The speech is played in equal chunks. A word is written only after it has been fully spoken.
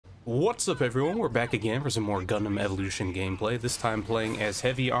What's up everyone, we're back again for some more Gundam Evolution gameplay, this time playing as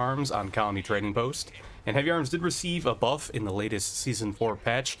Heavyarms on Colony Trading Post. And Heavyarms did receive a buff in the latest Season 4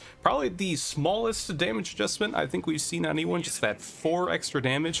 patch. Probably the smallest damage adjustment I think we've seen on anyone, just that 4 extra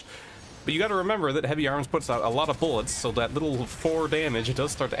damage. But you gotta remember that Heavyarms puts out a lot of bullets, so that little 4 damage, it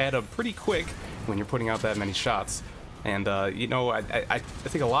does start to add up pretty quick when you're putting out that many shots. And, you know, I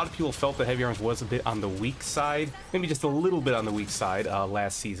think a lot of people felt that Heavyarms was a bit on the weak side, maybe just a little bit on the weak side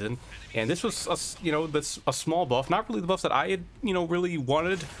last season. And this was, that's a small buff, not really the buff that I had, really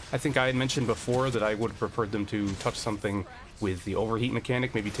wanted. I think I had mentioned before that I would have preferred them to touch something with the overheat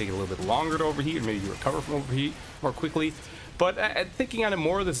mechanic, maybe take it a little bit longer to overheat, or maybe recover from overheat more quickly. But thinking on it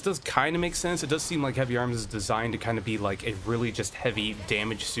more, this does kind of make sense. It does seem like Heavyarms is designed to kind of be like a really just heavy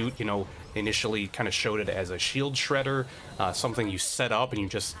damage suit. Initially kind of showed it as a shield shredder, something you set up and you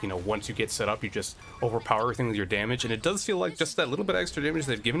just, once you get set up, you just overpower everything with your damage. And it does feel like just that little bit of extra damage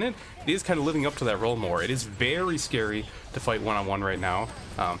they've given it, it is kind of living up to that role more. It is very scary to fight one-on-one right now.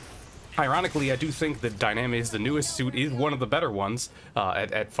 Ironically, I do think that Dynamics, the newest suit, is one of the better ones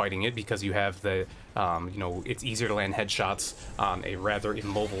at fighting it, because you have the, it's easier to land headshots on a rather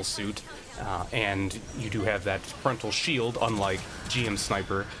immobile suit, and you do have that frontal shield, unlike GM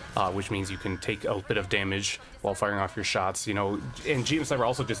Sniper, which means you can take a bit of damage while firing off your shots, and GM Sniper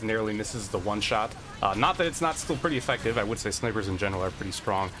also just narrowly misses the one shot. Not that it's not still pretty effective. I would say snipers in general are pretty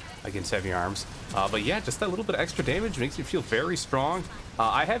strong against Heavyarms. But yeah, just that little bit of extra damage makes you feel very strong.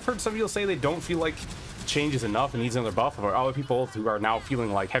 I have heard some people say they don't feel like change is enough and needs another buff, or other people who are now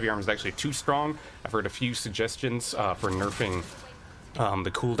feeling like Heavyarms is actually too strong. I've heard a few suggestions for nerfing the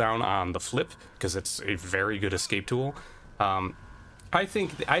cooldown on the flip, because it's a very good escape tool. I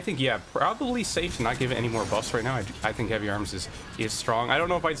think yeah, probably safe to not give it any more buffs right now. I think Heavyarms is strong. I don't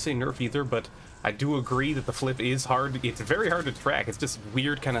know if I'd say nerf either, but I do agree that the flip is hard. It's very hard to track. It's just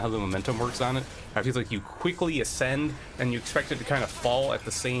weird kind of how the momentum works on it. I feel like you quickly ascend and you expect it to kind of fall at the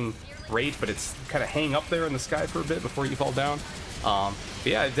same rate, but it's kind of hang up there in the sky for a bit before you fall down. But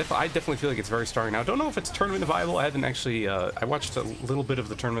yeah, I definitely feel like it's very strong now. Don't know if it's tournament viable. I haven't actually, I watched a little bit of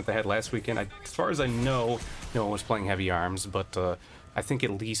the tournament they had last weekend. As far as I know, no one was playing Heavyarms, but I think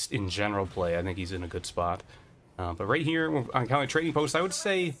at least in general play, I think he's in a good spot. But right here on Colony Trading Post, I would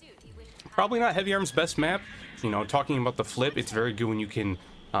say probably not Heavyarms' best map. Talking about the flip, it's very good when you can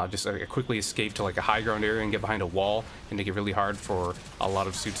just quickly escape to like a high ground area and get behind a wall, and make it really hard for a lot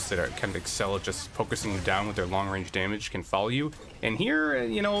of suits that are kind of excel at just focusing you down with their long range damage can follow you. And here,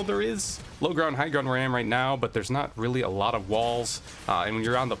 there is low ground, high ground where I am right now, but there's not really a lot of walls. And when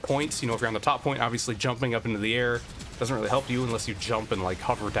you're on the points, if you're on the top point, obviously jumping up into the air doesn't really help you unless you jump and like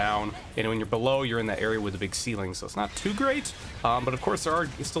hover down. And when you're below, you're in that area with a big ceiling, so it's not too great. But of course, there are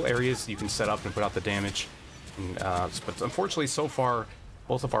still areas you can set up and put out the damage. And, but unfortunately, so far,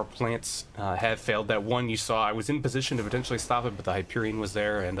 both of our plants have failed. That one you saw, I was in position to potentially stop it, but the Hyperion was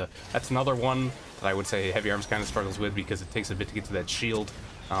there, and that's another one that I would say Heavyarms kind of struggles with, because it takes a bit to get to that shield,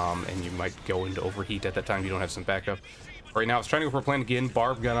 and you might go into overheat at that time. You don't have some backup. Right now, I was trying to go for a plant again.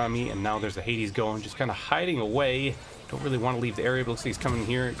 Barb got on me, and now there's a Hades going, just kind of hiding away. Don't really want to leave the area, but looks like he's coming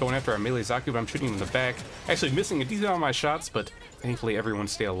here, going after our melee Zaku, but I'm shooting him in the back. Actually missing a decent amount of my shots, but thankfully everyone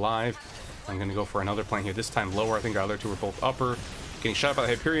stay alive. I'm going to go for another plant here, this time lower. I think our other two were both upper. Getting shot by the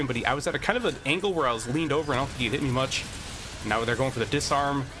Hyperion, but I was at a kind of an angle where I was leaned over, and I don't think he hit me much. Now they're going for the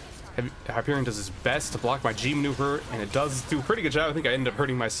disarm. Hyperion does his best to block my G maneuver, and it does do a pretty good job. I think I ended up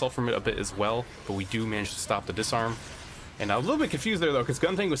hurting myself from it a bit as well, but we do manage to stop the disarm. And I was a little bit confused there, though, because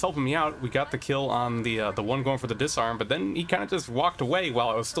Guntank was helping me out. We got the kill on the one going for the disarm, but then he kind of just walked away while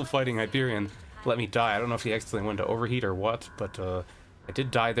I was still fighting Hyperion. Let me die. I don't know if he accidentally went to overheat or what, but I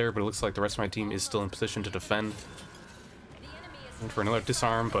did die there, but it looks like the rest of my team is still in position to defend. Went for another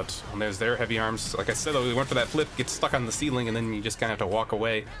disarm, but there's their Heavyarms. Like I said, though, we went for that flip, get stuck on the ceiling, and then you just kind of have to walk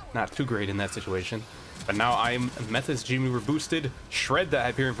away. Not too great in that situation. But now I'm Method's G maneuver boosted, shred that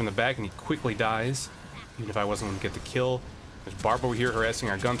Hyperion from the back, and he quickly dies, even if I wasn't going to get the kill. There's Barb over here harassing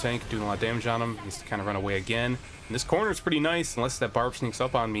our gun tank, doing a lot of damage on him. He's to kind of run away again. And this corner is pretty nice, unless that Barb sneaks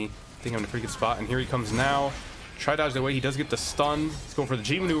up on me. I think I'm in a pretty good spot, and here he comes now. Try dodge the way, he does get the stun. He's going for the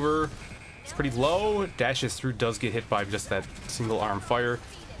G maneuver. It's pretty low, dashes through, does get hit by just that single arm fire.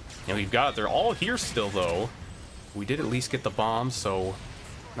 You've got it. They're all here still, though. We did at least get the bomb, so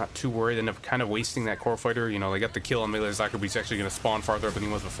not too worried. End up kind of wasting that core fighter. They got the kill on melee Zaku, but he's actually going to spawn farther up than he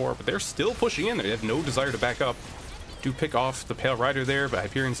was before. But they're still pushing in. They have no desire to back up. Do pick off the Pale Rider there, but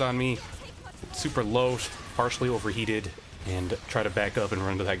Hyperion's on me. Super low, partially overheated, and try to back up and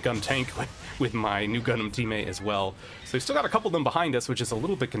run to that gun tank with my new Gundam teammate as well. So we've still got a couple of them behind us, which is a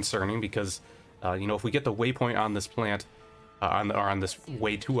little bit concerning, because if we get the waypoint on this plant, on this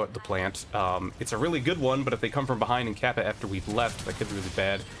way to the plant. It's a really good one, but if they come from behind and cap it after we've left, that could be really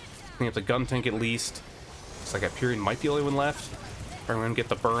bad. Clean up the gun tank at least. Looks like Hyperion might be the only one left. I'm going to get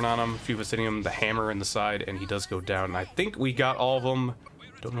the burn on him. A few of us hitting him, the hammer in the side, and he does go down. And I think we got all of them.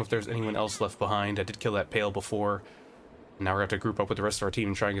 Don't know if there's anyone else left behind. I did kill that Pale before. Now we're going to have to group up with the rest of our team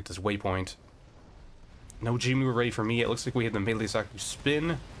and try and get this waypoint. No G-move ready for me. It looks like we had the melee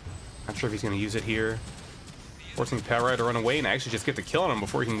spin. Not sure if he's going to use it here. Forcing Power Rider to run away and actually just get the kill on him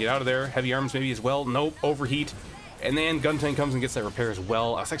before he can get out of there. Heavy arms maybe as well. Nope. Overheat. And then Gun Tank comes and gets that repair as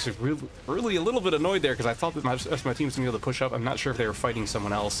well. I was actually really a little bit annoyed there because I thought that my team was going to be able to push up. I'm not sure if they were fighting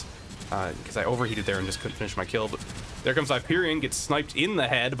someone else because I overheated there and just couldn't finish my kill. But there comes Hyperion, gets sniped in the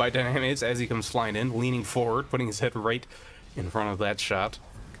head by Dynamics as he comes flying in, leaning forward, putting his head right in front of that shot.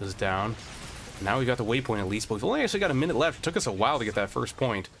 Goes down. Now we've got the waypoint at least, but we've only actually got a minute left. It took us a while to get that first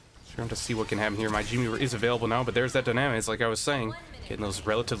point. So we're going to see what can happen here. My G-Meter is available now, but there's that Dynamics, like I was saying. Getting those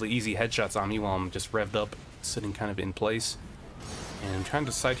relatively easy headshots on me while I'm just revved up, sitting kind of in place. And I'm trying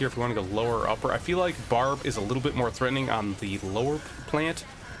to decide here if we want to go lower or upper. I feel like Barb is a little bit more threatening on the lower plant,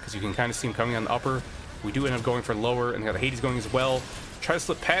 because you can kind of see him coming on the upper. We do end up going for lower, and we got Hades going as well. Try to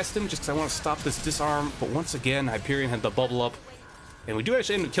slip past him just because I want to stop this disarm, but once again, Hyperion had the bubble up. And we do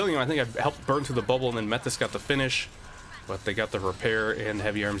actually end up killing him. I think I helped burn through the bubble, and then Methus got the finish. But they got the repair, and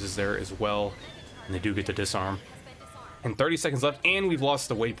Heavy Arms is there as well. And they do get the disarm. And 30 seconds left, and we've lost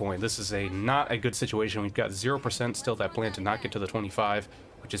the waypoint. This is not a good situation. We've got 0% still that plan to not get to the 25,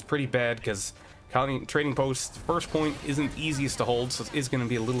 which is pretty bad because Trading Post's first point isn't easiest to hold, so it is going to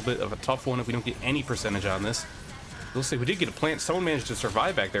be a little bit of a tough one if we don't get any percentage on this. It looks like we did get a plant. Someone managed to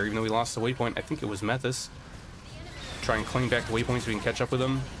survive back there, even though we lost the waypoint. I think it was Methus. Try and claim back the waypoint so we can catch up with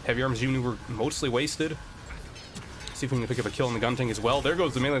them. Heavy Arms Unit were mostly wasted. See if we can pick up a kill on the gun tank as well. There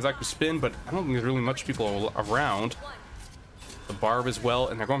goes the melee active spin, but I don't think there's really much people around. The Barb as well,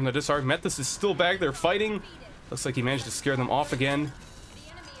 and they're going from the disarm. Methus is still back there fighting. Looks like he managed to scare them off again.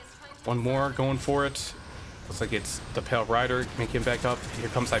 One more going for it. Looks like it's the Pale Rider. Make him back up. Here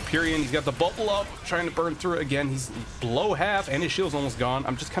comes Hyperion. He's got the bubble up, trying to burn through it again. He's below half, and his shield's almost gone.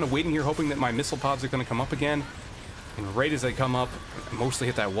 I'm just kind of waiting here, hoping that my missile pods are going to come up again. And right as they come up, I mostly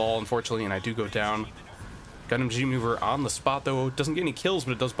hit that wall, unfortunately, and I do go down. Gundam G-Mover on the spot, though. Doesn't get any kills,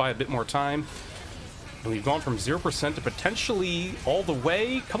 but it does buy a bit more time. And we've gone from 0% to potentially all the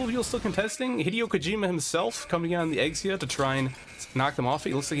way. A couple of people still contesting. Hideo Kojima himself coming in on the eggs here to try and knock them off.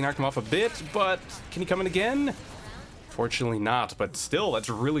 It looks like he knocked them off a bit, but can he come in again? Fortunately not, but still, that's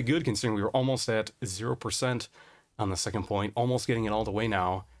really good considering we were almost at 0% on the second point. Almost getting it all the way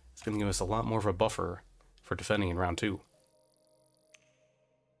now. It's going to give us a lot more of a buffer for defending in round 2.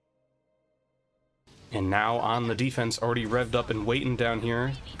 And now on the defense, already revved up and waiting down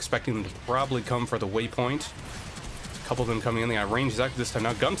here, expecting them to probably come for the waypoint. A couple of them coming in. They got range exactly this time.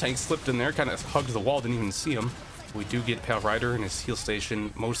 Now Gun Tank slipped in there, kind of hugged the wall, didn't even see him. We do get Pale Rider in his heal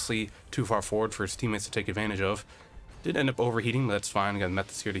station, mostly too far forward for his teammates to take advantage of. Did end up overheating, but that's fine. I got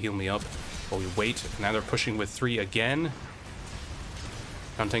Methus here to heal me up while we wait. Now they're pushing with 3 again.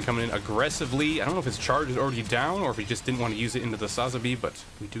 Gun Tank coming in aggressively. I don't know if his charge is already down or if he just didn't want to use it into the Sazabi, but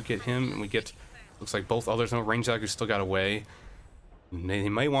we do get him, and we get... Looks like both others, no range attackers still got away. They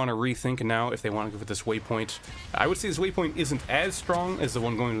may want to rethink now if they want to go for this waypoint. I would say this waypoint isn't as strong as the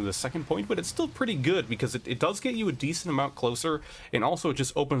one going to the second point, but it's still pretty good because it does get you a decent amount closer, and also it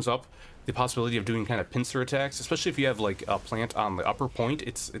just opens up the possibility of doing kind of pincer attacks, especially if you have like a plant on the upper point.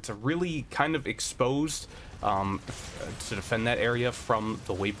 It's a really kind of exposed to defend that area from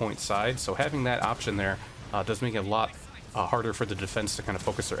the waypoint side, so having that option there does make it a lot harder for the defense to kind of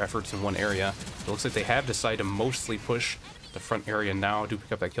focus their efforts in one area. It looks like they have decided to mostly push the front area now. Do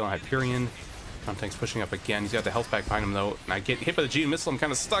pick up that kill on Hyperion. Tank's pushing up again. He's got the health pack behind him though, and I get hit by the G missile. I'm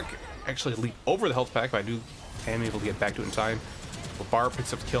kind of stuck. Actually leap over the health pack, but I am able to get back to it in time. But Barb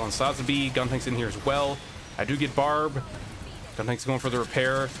picks up the kill on Sazabi. Gun Tank's in here as well. I do get Barb. Gun Tank's going for the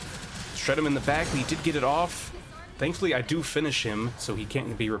repair. Shred him in the back, but he did get it off. Thankfully, I do finish him, so he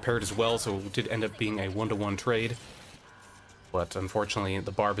can't be repaired as well, so it did end up being a 1-to-1 trade. But unfortunately,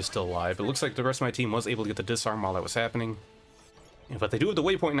 the Barb is still alive. It looks like the rest of my team was able to get the disarm while that was happening. But they do have the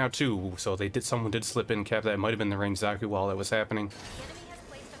waypoint now too, so someone did slip in, cap that. It might have been the range Zaku while that was happening.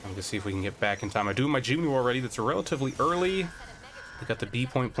 I'm gonna see if we can get back in time. I do have my Jimny already. That's relatively early. They got the B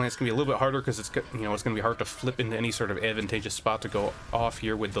point plan. It's gonna be a little bit harder because it's gonna be hard to flip into any sort of advantageous spot to go off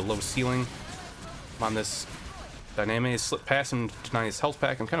here with the low ceiling. I'm on this Dynamic slip past him, deny his health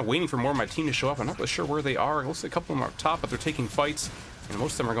pack. I'm kind of waiting for more of my team to show up. I'm not really sure where they are. It looks like a couple of them are up top, but they're taking fights, and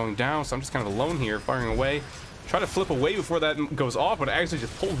most of them are going down, so I'm just kind of alone here, firing away. Try to flip away before that goes off, but it actually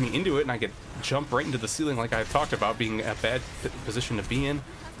just pulled me into it, and I get jump right into the ceiling like I talked about being a bad position to be in.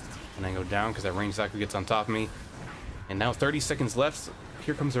 And I go down because that range Zaku gets on top of me. And now 30 seconds left.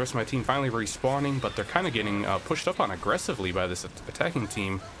 Here comes the rest of my team finally respawning, but they're kind of getting pushed up on aggressively by this attacking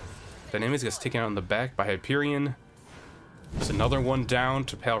team. Dynamics gets taken out in the back by Hyperion. There's another one down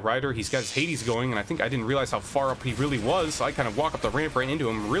to Pale Rider. He's got his Hades going, and I think I didn't realize how far up he really was, so I kind of walk up the ramp right into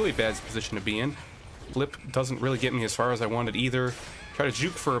him. Really bad position to be in. Flip doesn't really get me as far as I wanted either. Try to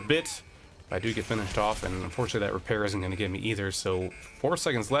juke for a bit. I do get finished off, and unfortunately that repair isn't going to get me either. So 4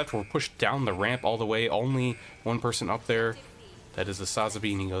 seconds left. We're pushed down the ramp all the way. Only one person up there. That is the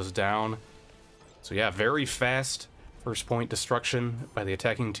Sazabi, and he goes down. So yeah, very fast first point destruction by the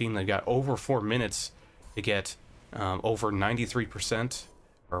attacking team. They've got over 4 minutes to get over 93%,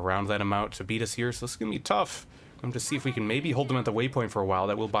 or around that amount, to beat us here. So this is going to be tough. I'm going to see if we can maybe hold them at the waypoint for a while.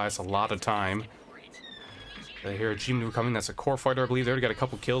 That will buy us a lot of time. I hear a Jimnu coming. That's a core fighter, I believe. They already got a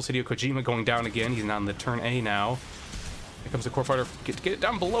couple kills. Hideo Kojima going down again. He's on the turn A now. Here comes the core fighter. Get it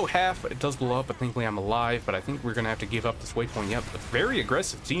down below half, but it does blow up. But thankfully I'm alive, but I think we're going to have to give up this waypoint. Yep, a very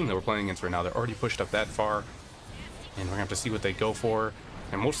aggressive team that we're playing against right now. They're already pushed up that far, and we're going to have to see what they go for.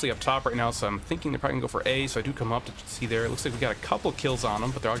 And mostly up top right now, so I'm thinking they're probably going to go for A, so I do come up to see there. It looks like we got a couple kills on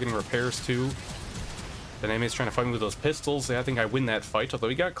them, but they're all getting repairs too. The enemy's trying to fight me with those pistols. I think I win that fight, although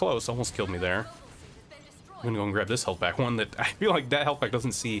he got close. Almost killed me there. I'm going to go and grab this health pack. One that I feel like that health pack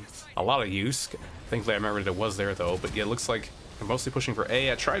doesn't see a lot of use. Thankfully I remembered it was there though. But yeah, it looks like I'm mostly pushing for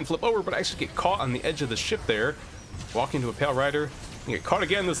A. I try and flip over, but I actually get caught on the edge of the ship there. Walk into a Pale Rider. I get caught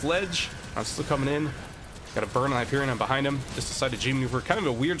again this ledge. I'm still coming in. Got a burn on Hyperion. I'm behind him. Just decided to G-maneuver. Kind of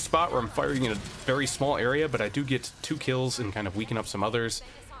a weird spot where I'm firing in a very small area, but I do get 2 kills and kind of weaken up some others.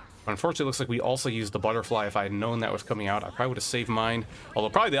 But unfortunately, it looks like we also used the butterfly. If I had known that was coming out, I probably would have saved mine. Although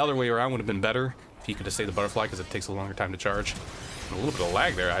probably the other way around would have been better if he could have saved the butterfly, because it takes a longer time to charge. And a little bit of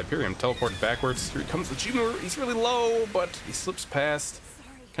lag there. Hyperion teleported backwards. Here comes the G-maneuver. He's really low, but he slips past.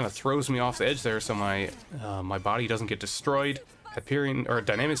 Kind of throws me off the edge there, so my body doesn't get destroyed. Hyperion, or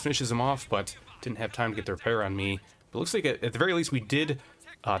Dynamics finishes him off, but didn't have time to get the repair on me. But it looks like at the very least we did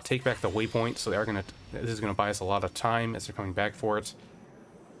take back the waypoint, so this is gonna buy us a lot of time as they're coming back for it.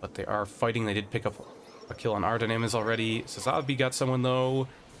 But they are fighting. They did pick up a kill on our Dynamics already. Sazabi got someone though.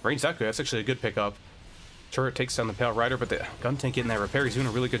 Range Zaku, that's actually a good pickup. Turret takes down the Pale Rider, but the gun tank getting that repair. He's doing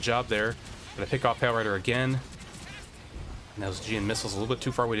a really good job there. Gonna pick off Pale Rider again. And those GN missiles a little bit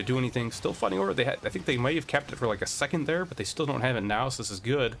too far away to do anything. Still fighting over it. I think they might have kept it for like a second there, but they still don't have it now, so this is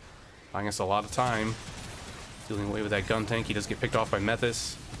good. Buying us a lot of time. Dealing away with that gun tank. He does get picked off by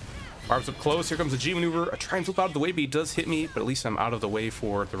Methis. Barb's up close. Here comes the G maneuver. I try and flip out of the way, but he does hit me, but at least I'm out of the way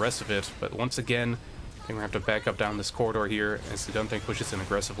for the rest of it. But once again, I think we're gonna have to back up down this corridor here as the gun tank pushes in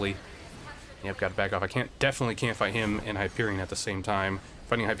aggressively. Yep, got to back off. Definitely can't fight him and Hyperion at the same time.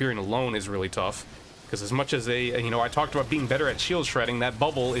 Fighting Hyperion alone is really tough, because as much as I talked about being better at shield shredding, that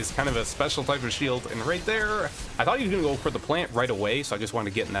bubble is kind of a special type of shield. And right there, I thought he was going to go for the plant right away, so I just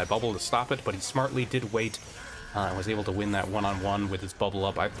wanted to get in that bubble to stop it, but he smartly did wait and was able to win that one-on-one with his bubble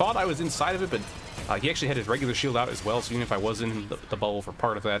up. I thought I was inside of it, but he actually had his regular shield out as well, so even if I was in the bubble for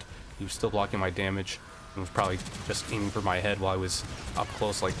part of that, he was still blocking my damage. And was probably just aiming for my head while I was up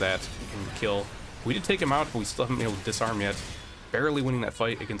close like that and kill. We did take him out, but we still haven't been able to disarm yet. Barely winning that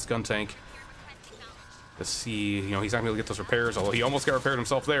fight against Gun Tank. Let's see, he's not going to be able to get those repairs, although he almost got repaired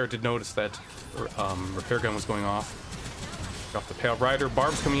himself there. Did notice that repair gun was going off. Off the Pale Rider.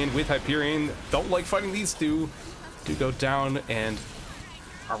 Barb's coming in with Hyperion. Don't like fighting these two. Do go down, and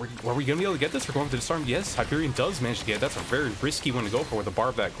are we going to be able to get this? We're going to disarm? Yes, Hyperion does manage to get it. That's a very risky one to go for with a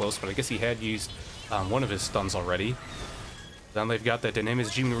Barb that close, but I guess he had used one of his stuns already. Then they've got that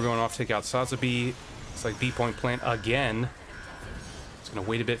Dynamics G maneuver going off to take out Sazabi. It's like B point plant again. Just gonna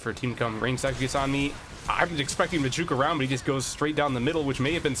wait a bit for a team to come. Range Zaku gets on me. I was expecting him to juke around, but he just goes straight down the middle, which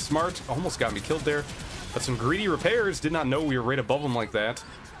may have been smart. Almost got me killed there. But some greedy repairs. Did not know we were right above him like that.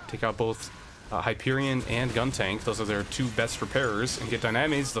 Take out both Hyperion and Gun Tank. Those are their 2 best repairers. And get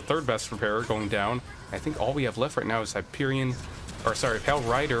Dynamics, the 3rd best repairer, going down. I think all we have left right now is Hyperion, or sorry, Pale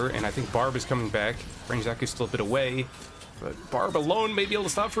Rider, and I think Barb is coming back. Range Zaku's still a bit away. But Barb alone may be able to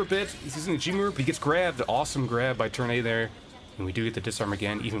stop for a bit. He's using the G-move, but he gets grabbed. Awesome grab by turn A there. And we do get the disarm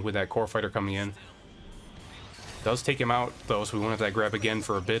again, even with that core fighter coming in. Does take him out, though, so we won't have that grab again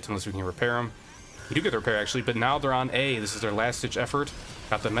for a bit unless we can repair him. We do get the repair, actually, but now they're on A. This is their last-ditch effort.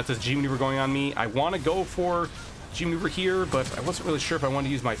 Got the Method G maneuver going on me. I want to go for G maneuver here, but I wasn't really sure if I wanted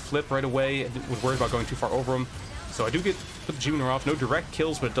to use my flip right away. I was worried about going too far over him. So I do put the G maneuver off. No direct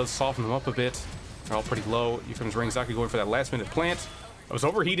kills, but it does soften them up a bit. They're all pretty low. Here comes Range Zaku going for that last-minute plant. I was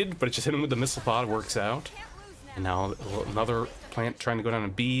overheated, but it just hit him with the missile pod. Works out. And now another plant trying to go down to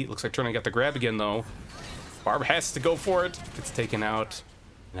B. Looks like Turner got the grab again, though. Barb has to go for it. Gets taken out.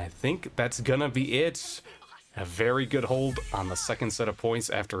 And I think that's gonna be it. A very good hold on the second set of points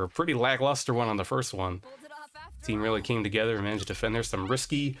after a pretty lackluster one on the first one. Team really came together and managed to defend. There's some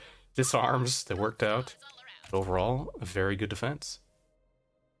risky disarms that worked out. But overall, a very good defense.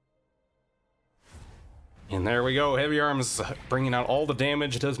 And there we go. Heavyarms bringing out all the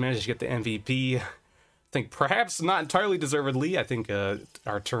damage. Does manage to get the MVP. I think perhaps not entirely deservedly. I think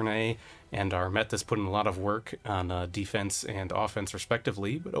our Turn A and our Metis put in a lot of work on defense and offense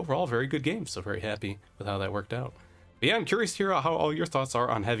respectively, but overall very good game, so very happy with how that worked out. But yeah, I'm curious to hear how all your thoughts are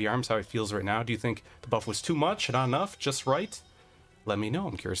on Heavyarms, how it feels right now. Do you think the buff was too much, not enough, just right? Let me know.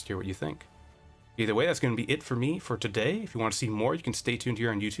 I'm curious to hear what you think. Either way, that's going to be it for me for today. If you want to see more, you can stay tuned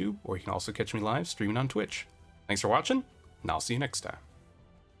here on YouTube, or you can also catch me live streaming on Twitch. Thanks for watching, and I'll see you next time.